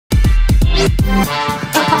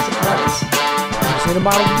Surprise. I just need a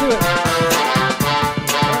model to do it.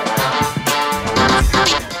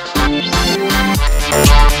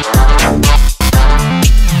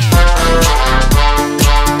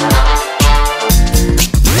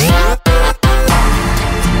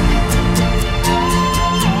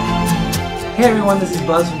 Hey everyone, this is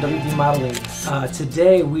Buzz from WB Modeling.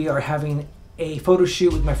 Today we are having a photo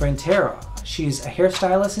shoot with my friend Tara. She's a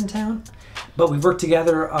hairstylist in town, but we've worked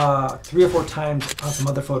together 3 or 4 times on some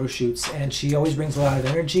other photo shoots, and she always brings a lot of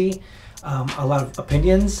energy, a lot of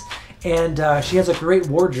opinions, and she has a great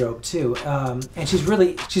wardrobe too. And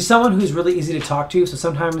she's someone who's really easy to talk to, so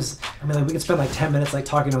sometimes, I mean, like, we can spend like 10 minutes like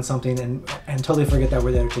talking on something and totally forget that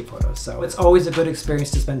we're there to take photos. So it's always a good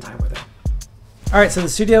experience to spend time with her. All right, so the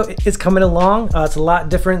studio is coming along. It's a lot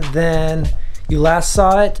different than you last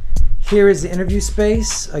saw it. Here is the interview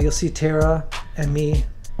space. You'll see Tara and me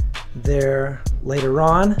there later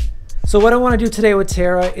on. So what I want to do today with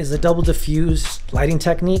Tara is a double diffuse lighting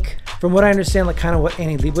technique. From what I understand, like kind of what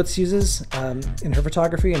Annie Leibovitz uses in her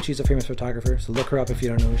photography, and she's a famous photographer, so look her up if you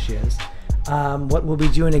don't know who she is. What we'll be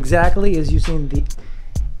doing exactly is using the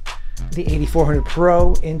AD400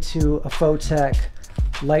 Pro into a Photek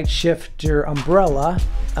light shifter umbrella,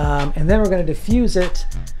 and then we're going to diffuse it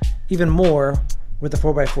even more with the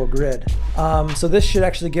 4x4 grid. So this should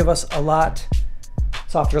actually give us a lot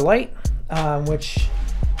softer light, which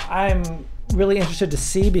I'm really interested to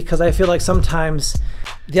see, because I feel like sometimes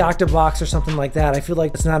the Octabox or something like that, I feel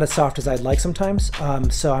like it's not as soft as I'd like sometimes.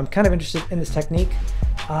 So I'm kind of interested in this technique.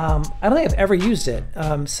 I don't think I've ever used it,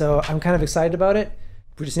 so I'm kind of excited about it.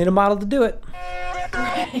 We just need a model to do it.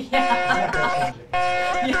 Yeah.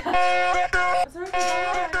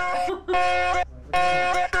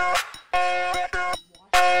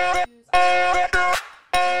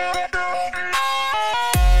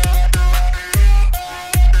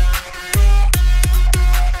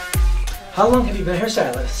 How long have you been a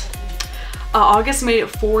hairstylist? August made it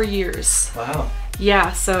 4 years. Wow.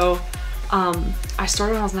 Yeah, so I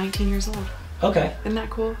started when I was 19 years old. Okay. Isn't that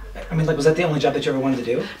cool? I mean, like, was that the only job that you ever wanted to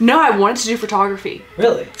do? No, I wanted to do photography.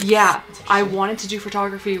 Really? Yeah, I wanted to do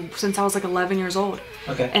photography since I was like 11 years old.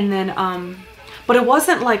 Okay. And then, but it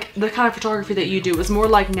wasn't like the kind of photography that you do. It was more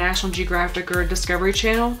like National Geographic or Discovery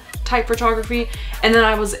Channel type photography. And then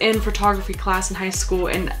I was in photography class in high school,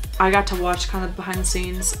 and I got to watch kind of behind the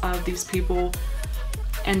scenes of these people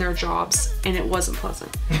and their jobs, and it wasn't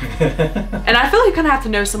pleasant. And I feel like you kind of have to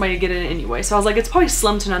know somebody to get in anyway, so I was like, it's probably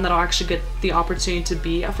slim to none that I'll actually get the opportunity to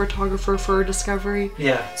be a photographer for Discovery.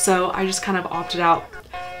 Yeah. So I just kind of opted out.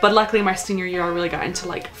 But luckily my senior year I really got into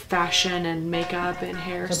like fashion and makeup and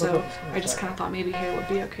hair, so I just kind of thought maybe hair would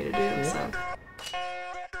be okay to do. Yeah.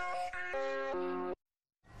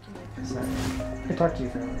 So I can talk to you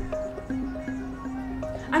for a minute.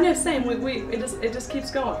 I know, same. It just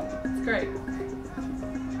keeps going. It's great.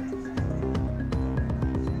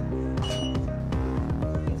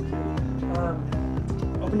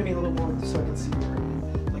 Open to me a little more so I can see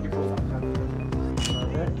your profile.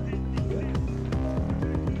 Okay. Good.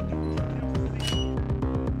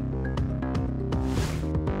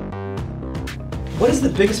 What is the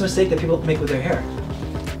biggest mistake that people make with their hair?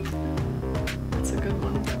 That's a good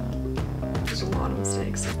one. There's a lot of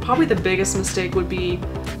mistakes. Probably the biggest mistake would be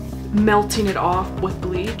melting it off with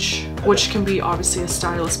bleach, which can be obviously a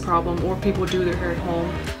stylist problem, or people do their hair at home.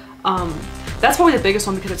 That's probably the biggest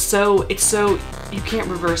one, because it's so you can't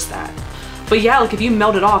reverse that. But yeah, like if you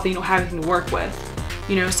melt it off, then you don't have anything to work with,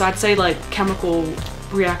 you know. So I'd say like chemical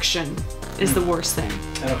reaction is the worst thing.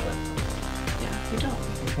 I don't know. Yeah, you don't.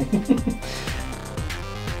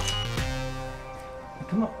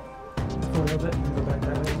 Come on. For a little bit. You can go back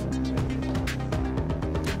that way.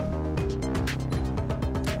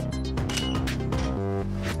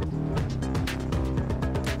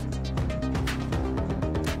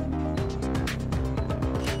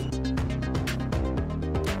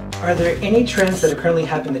 Are there any trends that are currently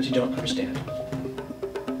happening that you don't understand?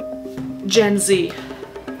 Gen Z.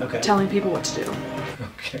 Okay. Telling people what to do.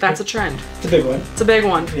 Okay. That's a trend. It's a big one. It's a big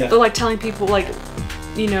one. Yeah. They're like telling people, like,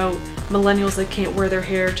 you know, millennials, they can't wear their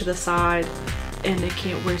hair to the side and they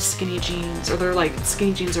can't wear skinny jeans, or they're like,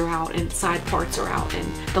 skinny jeans are out and side parts are out and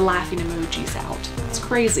the laughing emoji's out. It's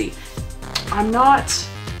crazy. I'm not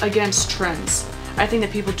against trends. I think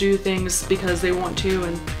that people do things because they want to,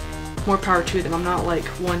 and more power to them. I'm not like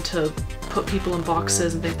one to put people in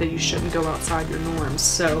boxes and think that you shouldn't go outside your norms.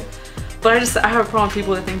 So, but I have a problem with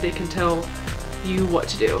people that think they can tell you what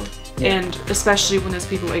to do. Yeah. And especially when those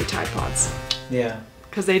people ate Tide Pods. Yeah.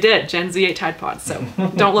 Because they did. Gen Z ate Tide Pods, so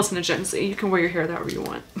don't listen to Gen Z. You can wear your hair however you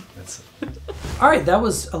want. All right, that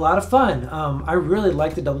was a lot of fun. I really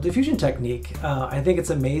like the double diffusion technique. I think it's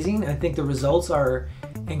amazing. I think the results are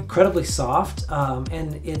incredibly soft,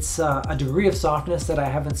 and it's a degree of softness that I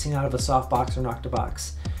haven't seen out of a softbox or an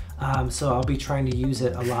octabox. So I'll be trying to use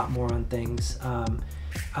it a lot more on things. I'd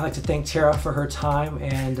like to thank Tara for her time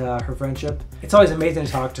and her friendship. It's always amazing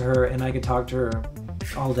to talk to her, and I could talk to her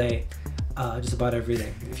all day, just about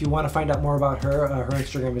everything. If you want to find out more about her, her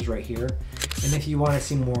Instagram is right here. And if you want to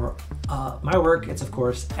see more my work, it's of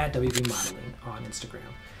course at WB Modeling on Instagram.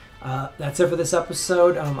 That's it for this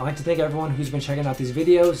episode. I'd like to thank everyone who's been checking out these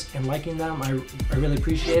videos and liking them. I really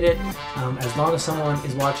appreciate it. As long as someone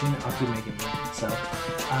is watching, I'll keep making them. So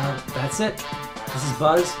that's it. This is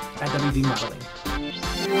Buzz at WB Modeling.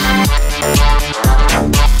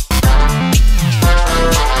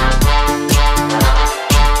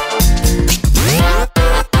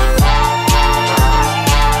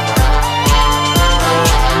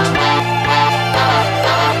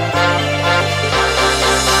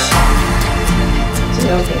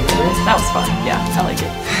 Okay, that was fun. Yeah, I like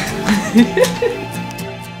it.